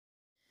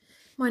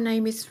My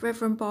name is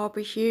Reverend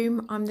Barbara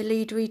Hume. I'm the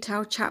lead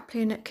retail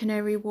chaplain at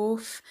Canary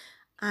Wharf,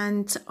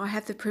 and I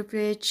have the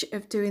privilege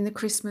of doing the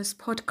Christmas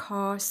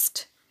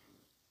podcast.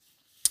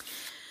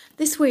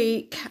 This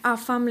week, our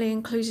family,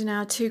 including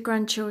our 2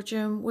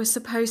 grandchildren, were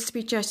supposed to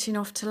be jetting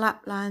off to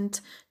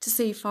Lapland to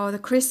see Father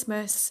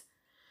Christmas.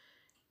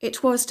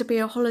 It was to be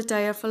a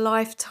holiday of a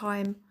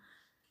lifetime,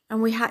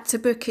 and we had to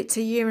book it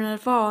a year in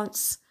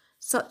advance,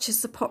 such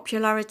as the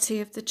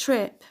popularity of the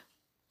trip.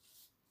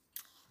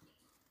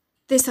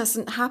 This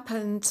hasn't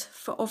happened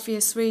for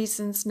obvious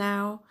reasons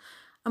now,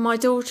 and my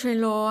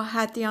daughter-in-law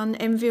had the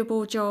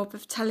unenviable job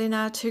of telling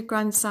our 2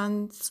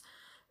 grandsons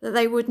that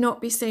they would not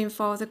be seeing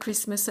Father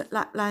Christmas at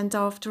Lapland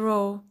after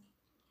all.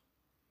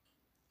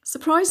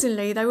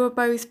 Surprisingly, they were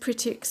both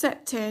pretty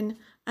accepting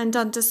and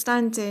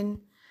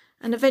understanding,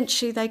 and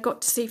eventually they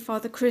got to see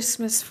Father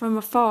Christmas from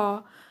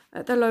afar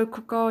at the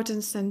local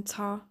garden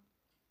centre.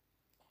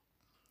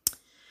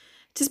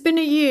 It has been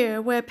a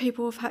year where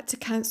people have had to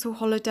cancel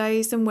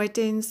holidays and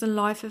weddings and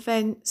life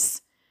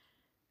events.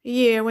 A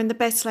year when the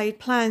best laid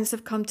plans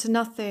have come to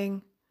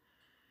nothing.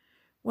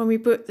 When we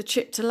booked the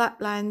trip to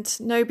Lapland,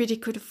 nobody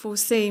could have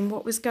foreseen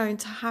what was going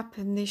to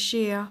happen this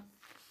year.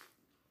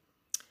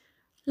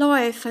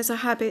 Life has a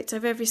habit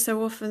of every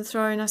so often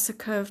throwing us a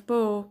curved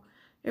ball.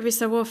 Every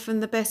so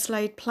often the best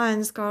laid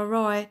plans go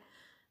awry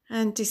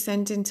and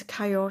descend into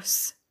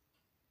chaos.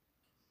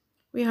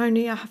 We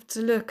only have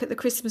to look at the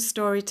Christmas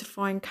story to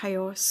find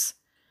chaos.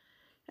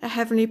 A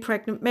heavenly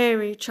pregnant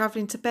Mary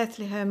travelling to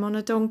Bethlehem on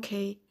a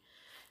donkey,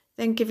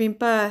 then giving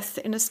birth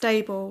in a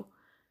stable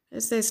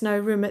as there's no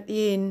room at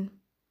the inn.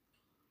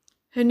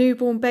 Her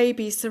newborn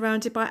baby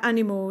surrounded by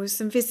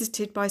animals and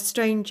visited by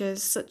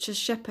strangers such as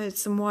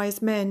shepherds and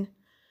wise men.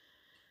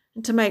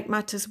 And to make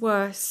matters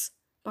worse,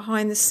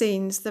 behind the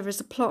scenes there is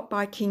a plot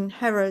by King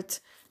Herod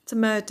to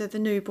murder the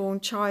newborn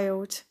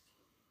child.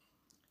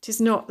 It is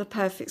not the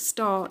perfect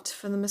start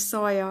for the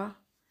Messiah.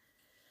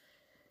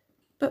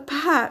 But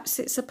perhaps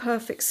it's a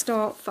perfect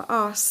start for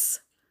us.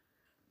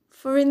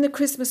 For in the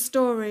Christmas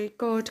story,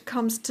 God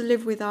comes to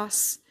live with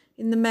us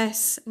in the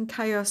mess and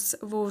chaos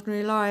of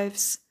ordinary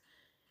lives.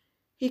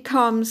 He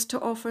comes to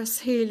offer us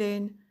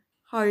healing,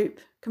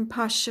 hope,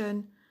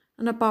 compassion,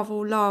 and above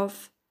all,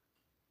 love.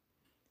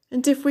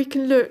 And if we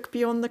can look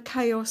beyond the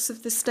chaos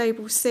of the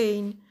stable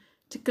scene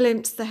to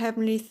glimpse the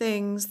heavenly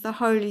things, the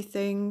holy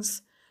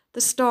things, the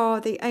star,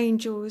 the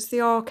angels,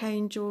 the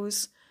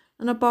archangels,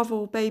 and above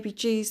all, baby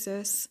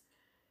Jesus,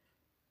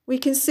 we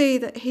can see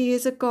that he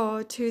is a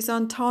God who is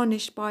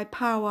untarnished by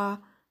power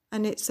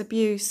and its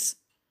abuse,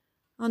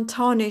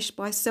 untarnished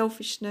by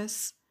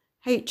selfishness,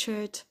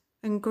 hatred,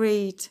 and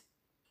greed.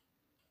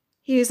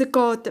 He is a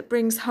God that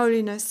brings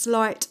holiness,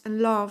 light,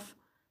 and love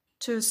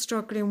to a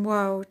struggling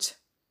world.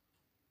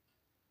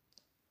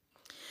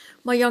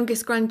 My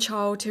youngest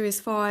grandchild, who is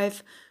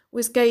 5,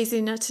 was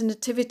gazing at a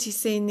nativity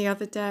scene the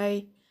other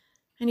day,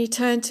 and he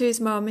turned to his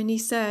mum and he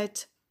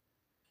said,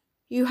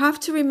 "You have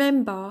to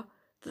remember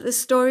that the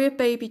story of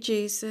baby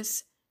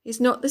Jesus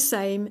is not the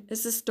same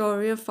as the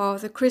story of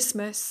Father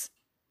Christmas.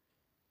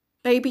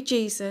 Baby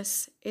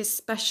Jesus is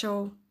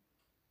special."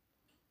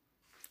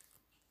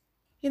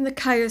 In the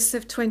chaos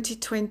of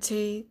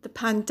 2020, the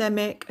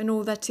pandemic and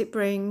all that it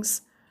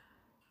brings,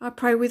 I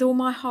pray with all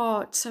my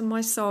heart and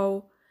my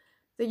soul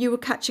that you will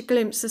catch a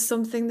glimpse of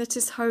something that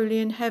is holy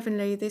and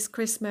heavenly this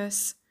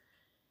Christmas.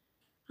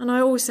 And I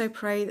also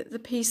pray that the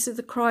peace of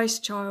the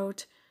Christ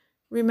child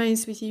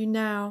remains with you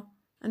now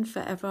and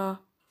forever.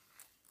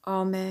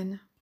 Amen.